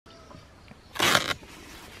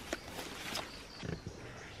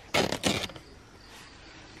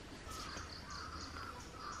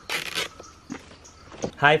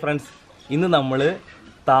Hi friends, ഇന്ന് നമ്മൾ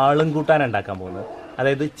താളും കൂട്ടാൻ ഉണ്ടാക്കാൻ പോകുന്നത്.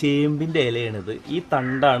 അതായത് ചേമ്പിൻ്റെ ഇലയാണിത്. ഈ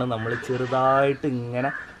തണ്ടാണ് നമ്മൾ ചെറുതായിട്ട്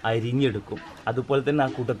ഇങ്ങനെ അരിഞ്ഞെടുക്കും. അതുപോലെ തന്നെ ആ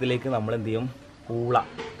കൂട്ടത്തിലേക്ക് നമ്മൾ എന്ത് ചെയ്യും, പൂള,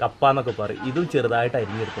 കപ്പ എന്നൊക്കെ പറയും, ഇതും ചെറുതായിട്ട്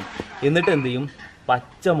അരിഞ്ഞെടുക്കും. എന്നിട്ട് എന്ത് ചെയ്യും,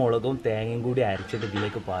 പച്ചമുളകും തേങ്ങയും കൂടി അരച്ചിട്ട്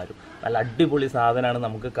ഇതിലേക്ക് പാരും. നല്ല അടിപൊളി സാധനമാണ്.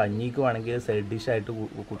 നമുക്ക് കഞ്ഞിക്ക് വേണമെങ്കിൽ സൈഡ് ഡിഷായിട്ട്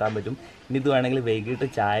കൂട്ടാൻ പറ്റും. ഇനി ഇത് വേണമെങ്കിൽ വൈകിട്ട്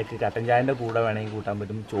ചായക്ക് കട്ടൻ ചായൻ്റെ കൂടെ വേണമെങ്കിൽ കൂട്ടാൻ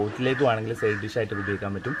പറ്റും. ചോറ്റിലേക്ക് വേണമെങ്കിൽ സൈഡ് ഡിഷായിട്ട്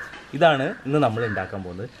ഉപയോഗിക്കാൻ പറ്റും. ഇതാണ് ഇന്ന് നമ്മൾ ഉണ്ടാക്കാൻ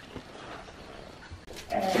പോകുന്നത്.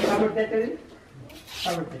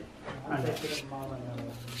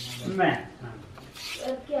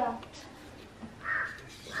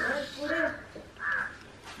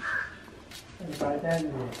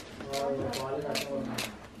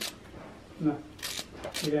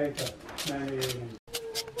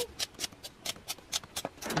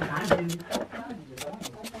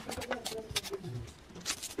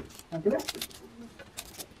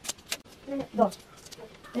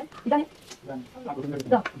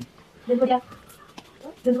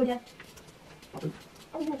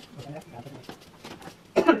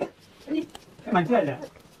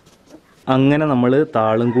 അങ്ങനെ നമ്മൾ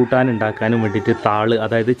താളും കൂട്ടാൻ ഉണ്ടാക്കാനും വേണ്ടിയിട്ട് താള്,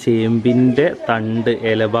 അതായത് ചേമ്പിൻ്റെ തണ്ട്,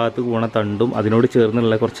 ഇലഭാഗത്ത് പോണ തണ്ടും അതിനോട്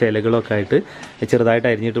ചേർന്നുള്ള കുറച്ച് ഇലകളൊക്കെ ആയിട്ട് ചെറുതായിട്ട്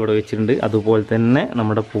അരിഞ്ഞിട്ട് ഇവിടെ വെച്ചിട്ടുണ്ട്. അതുപോലെ തന്നെ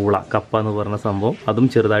നമ്മുടെ പൂള, കപ്പ എന്ന് പറഞ്ഞ സംഭവം, അതും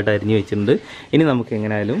ചെറുതായിട്ട് അരിഞ്ഞ് വെച്ചിട്ടുണ്ട്. ഇനി നമുക്ക്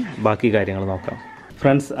എങ്ങനെയായാലും ബാക്കി കാര്യങ്ങൾ നോക്കാം.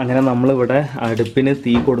 ഫ്രണ്ട്സ്, അങ്ങനെ നമ്മളിവിടെ അടുപ്പിന്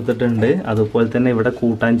തീ കൊടുത്തിട്ടുണ്ട്. അതുപോലെ തന്നെ ഇവിടെ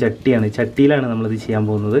കൂട്ടാൻ ചട്ടിയാണ്, ചട്ടിയിലാണ് നമ്മളിത് ചെയ്യാൻ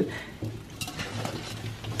പോകുന്നത്.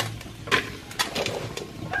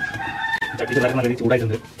 ചട്ടി ചെറുതായിട്ട് നല്ല രീതിയിൽ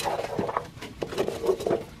ചൂടായിട്ടുണ്ട്.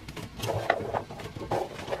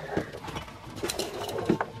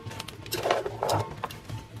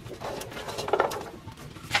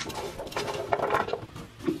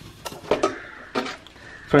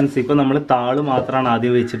 ഫ്രണ്ട്സ്, ഇപ്പോൾ നമ്മൾ താള് മാത്രമാണ്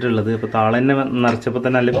ആദ്യം വെച്ചിട്ടുള്ളത്. അപ്പോൾ താള് തന്നെ നിറച്ചപ്പോൾ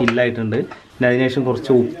തന്നെ നല്ല ഫില്ലായിട്ടുണ്ട്. പിന്നെ അതിനുശേഷം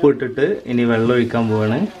കുറച്ച് ഉപ്പ് ഇട്ടിട്ട് ഇനി വെള്ളം ഒഴിക്കാൻ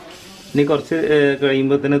പോവാണ്. ഇനി കുറച്ച്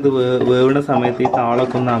കഴിയുമ്പോൾ തന്നെ ഇത് വേവുന്ന സമയത്ത് ഈ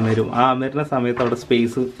താളൊക്കെ ഒന്ന് അമരും. ആ അമരുന്ന സമയത്ത് അവിടെ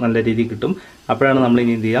സ്പേസ് നല്ല രീതിയിൽ കിട്ടും. അപ്പോഴാണ് നമ്മൾ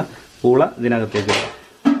ഇനി എന്ത് ചെയ്യുക, പൂള ഇതിനകത്തേക്ക് ഇടുക.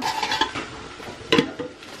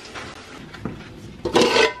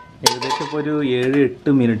 ഏകദേശം ഇപ്പോൾ ഒരു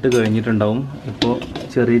 7-8 മിനിറ്റ് കഴിഞ്ഞിട്ടുണ്ടാവും. ഇപ്പോൾ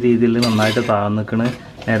ചെറിയ രീതിയിൽ നന്നായിട്ട് താഴ്ന്നിക്കണ്.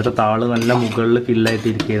 നേരത്തെ താള് നല്ല മുകളിൽ ഫില്ലായിട്ട്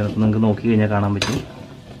ഇരിക്കുകയായിരുന്നു. അപ്പോൾ നിങ്ങൾക്ക് നോക്കി കഴിഞ്ഞാൽ കാണാൻ പറ്റും.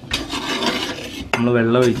 നമ്മൾ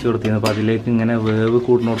വെള്ളം ഒഴിച്ച് കൊടുത്തിരുന്നു. അപ്പോൾ അതിലേക്ക് ഇങ്ങനെ വേവ്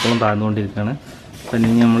കൂടുന്നിടത്തോളം താഴ്ന്നുകൊണ്ടിരിക്കുകയാണ്. അപ്പം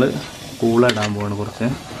ഇനി നമ്മൾ പൂള ഇടാൻ പോവാണ് കുറച്ച്.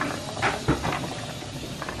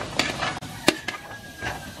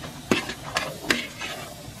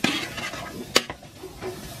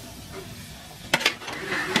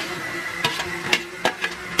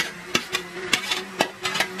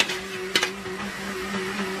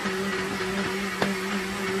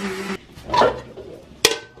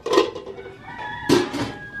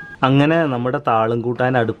 അങ്ങനെ നമ്മുടെ താളും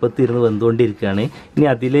കൂട്ടാൻ അടുപ്പത്തിരുന്ന് വെന്തുകൊണ്ടിരിക്കുകയാണ്. ഇനി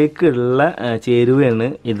അതിലേക്കുള്ള ചേരുവയാണ്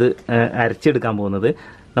ഇത് അരച്ചെടുക്കാൻ പോകുന്നത്.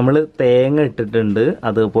 നമ്മൾ തേങ്ങ ഇട്ടിട്ടുണ്ട്,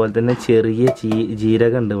 അതുപോലെ തന്നെ ചെറിയ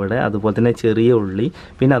ജീരകം ഉണ്ട് ഇവിടെ, അതുപോലെ തന്നെ ചെറിയ ഉള്ളി,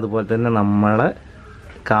 പിന്നെ അതുപോലെ തന്നെ നമ്മളെ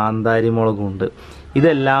കാന്താരി മുളകുണ്ട്.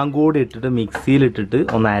 ഇതെല്ലാം കൂടി ഇട്ടിട്ട് മിക്സിയിലിട്ടിട്ട്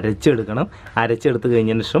ഒന്ന് അരച്ചെടുക്കണം. അരച്ചെടുത്ത്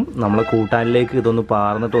കഴിഞ്ഞതിന് ശേഷം നമ്മൾ കൂട്ടാനിലേക്ക് ഇതൊന്ന്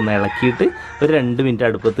പാർന്നിട്ട് ഒന്ന് ഇളക്കിയിട്ട് ഒരു 2 മിനിറ്റ്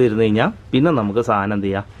അടുപ്പത്ത് ഇരുന്ന് കഴിഞ്ഞാൽ പിന്നെ നമുക്ക് സാധനം എന്ത്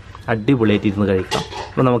ചെയ്യാം, അടിപൊളിയായിട്ട് ഇരുന്ന് കഴിക്കാം.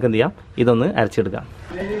 അപ്പോൾ നമുക്ക് എന്ത് ചെയ്യാം, ഇതൊന്ന് അരച്ചെടുക്കാം.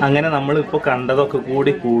 അങ്ങനെ നമ്മളിപ്പോൾ കണ്ടതൊക്കെ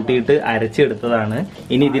കൂടി കൂട്ടിയിട്ട് അരച്ചെടുത്തതാണ്.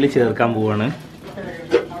 ഇനി ഇതിൽ ചേർക്കാൻ പോവാണ്.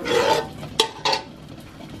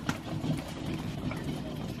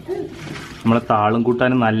 നമ്മളെ താളും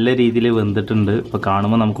കൂട്ടാനും നല്ല രീതിയിൽ വെന്തിട്ടുണ്ട്. ഇപ്പോൾ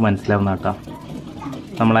കാണുമ്പോൾ നമുക്ക് മനസ്സിലാവുന്ന കേട്ടോ.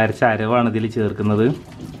 നമ്മൾ അരച്ച അരവാണ് ഇതിൽ ചേർക്കുന്നത്.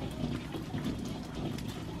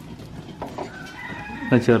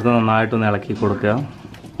 ചേർത്ത് നന്നായിട്ടൊന്ന് ഇളക്കി കൊടുക്കുക.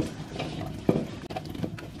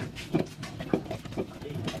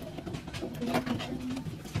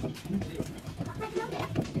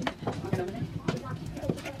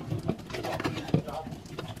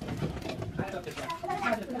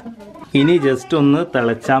 ഇനി ജസ്റ്റ് ഒന്ന്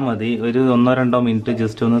തിളച്ചാൽ മതി. ഒരു 1-2 മിനിറ്റ്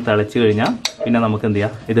ജസ്റ്റ് ഒന്ന് തിളച്ച് കഴിഞ്ഞാൽ പിന്നെ നമുക്ക് എന്ത്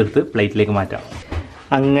ചെയ്യാം, ഇതെടുത്ത് പ്ലേറ്റിലേക്ക് മാറ്റാം.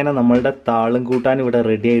 അങ്ങനെ നമ്മളുടെ താളും കൂട്ടാൻ ഇവിടെ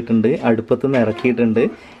റെഡി ആയിട്ടുണ്ട്. അടുപ്പത്തു നിന്ന് ഇറക്കിയിട്ടുണ്ട്.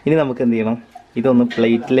 ഇനി നമുക്ക് എന്ത് ചെയ്യണം, ഇതൊന്ന്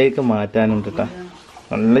പ്ലേറ്റിലേക്ക് മാറ്റാനുണ്ട് കേട്ടോ.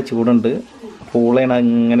 നല്ല ചൂടുണ്ട്. പൂളയാണ്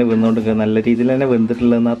അങ്ങനെ വെന്നുകൊണ്ടിരിക്കുക. നല്ല രീതിയിൽ തന്നെ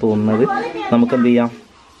വെന്തിട്ടുള്ളതെന്നാണ് തോന്നുന്നത്. നമുക്കെന്ത് ചെയ്യാം,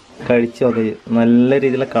 കഴിച്ചോ. അത് നല്ല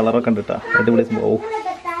രീതിയിലുള്ള കളറൊക്കെ ഉണ്ട് കേട്ടോ. അടിപൊളി.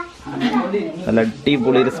 നല്ല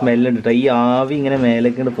അടിപൊളി ഒരു സ്മെല്ലുണ്ട് കേട്ടോ. ഈ ആവി ഇങ്ങനെ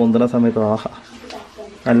മേലേക്ക് പൊന്തുന്ന സമയത്ത് ആഹാ,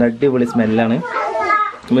 നല്ല അടിപൊളി സ്മെല്ലാണ്.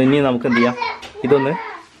 അപ്പോൾ ഇനി നമുക്ക് എന്ത് ചെയ്യാം, ഇതൊന്ന്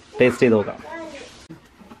ടേസ്റ്റ് ചെയ്ത് നോക്കാം.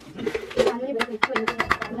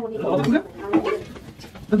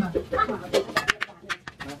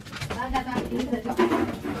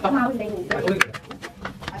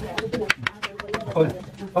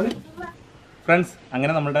 ഫ്രണ്ട്സ്,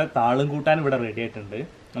 അങ്ങനെ നമ്മുടെ താളും കൂട്ടാൻ ഇവിടെ റെഡി ആയിട്ടുണ്ട്.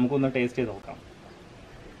 നമുക്കൊന്ന് ടേസ്റ്റ് ചെയ്ത് നോക്കാം.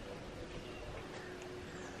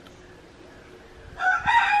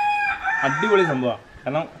 അടിപൊളി സംഭവമാണ്.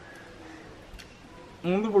 കാരണം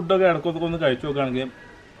നമുക്ക് ഫുഡൊക്കെ ഇടയ്ക്കൊക്കെ ഒന്ന് കഴിച്ചു നോക്കുകയാണെങ്കിൽ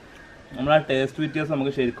നമ്മളാ ടേസ്റ്റ് വ്യത്യാസം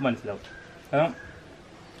നമുക്ക് ശരിക്കും മനസ്സിലാവും. കാരണം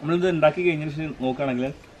നമ്മളിത് ഉണ്ടാക്കി കഴിഞ്ഞതിന് ശേഷം നോക്കുകയാണെങ്കിൽ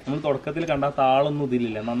നമ്മൾ തുടക്കത്തിൽ കണ്ട താളൊന്നും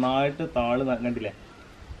ഇതിലില്ല. നന്നായിട്ട് താള് കണ്ടില്ലേ,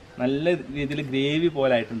 നല്ല രീതിയിൽ ഗ്രേവി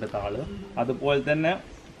പോലെ ആയിട്ടുണ്ട് താള്. അതുപോലെ തന്നെ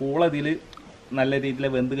പൂള ഇതിൽ നല്ല രീതിയിൽ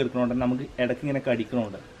വെന്ത് കിടക്കണോണ്ട് നമുക്ക് ഇടയ്ക്ക് ഇങ്ങനെ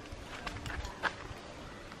കടിക്കണമുണ്ട്.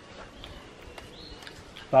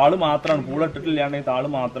 താള് മാത്രമാണ്, പൂള ഇട്ടിട്ടില്ലാണ്ടെങ്കിൽ താള്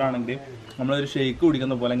മാത്രമാണെങ്കിൽ നമ്മളൊരു ഷെയ്ക്ക്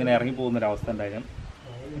കുടിക്കുന്ന പോലെ ഇങ്ങനെ ഇറങ്ങി പോകുന്നൊരവസ്ഥ ഉണ്ടായിരുന്നു.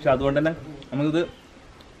 പക്ഷെ അതുകൊണ്ട് തന്നെ നമുക്കിത്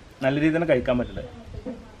നല്ല രീതിയിൽ തന്നെ കഴിക്കാൻ പറ്റുന്നുണ്ട്.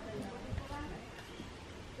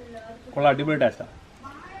 കൊള്ളാം, അടിപൊളി ടേസ്റ്റാണ്.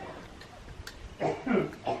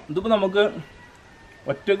 ഇതിപ്പോൾ നമുക്ക്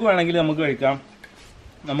ഒറ്റക്ക് വേണമെങ്കിൽ നമുക്ക് കഴിക്കാം.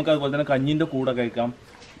 നമുക്കതുപോലെ തന്നെ കഞ്ഞിൻ്റെ കൂടെ കഴിക്കാം.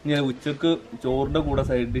 ഇനി ഉച്ചക്ക് ചോറിൻ്റെ കൂടെ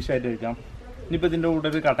സൈഡ് ഡിഷായിട്ട് കഴിക്കാം. ഇനിയിപ്പോൾ ഇതിൻ്റെ കൂടെ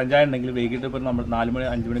ഒരു കട്ടൻ ചായ ഉണ്ടെങ്കിൽ വൈകിട്ട് ഇപ്പോൾ നമ്മൾ 4 മണി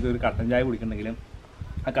 5 മണിക്ക് ഒരു കട്ടൻ ചായ കുടിക്കണമെങ്കിലും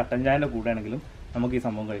ആ കട്ടൻ ചായൻ്റെ കൂടെ ആണെങ്കിലും നമുക്ക് ഈ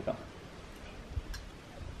സംഭവം കഴിക്കാം.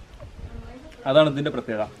 അതാണ് ഇതിൻ്റെ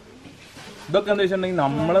പ്രത്യേകത. ഇതൊക്കെ എന്താ വെച്ചിട്ടുണ്ടെങ്കിൽ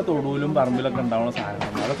നമ്മളെ തൊടുവിലും പറമ്പിലൊക്കെ ഉണ്ടാവുന്ന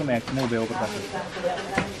സാധനങ്ങളാണ്. അതൊക്കെ മാക്സിമം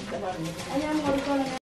ഉപയോഗപ്പെടുത്താറുണ്ട്.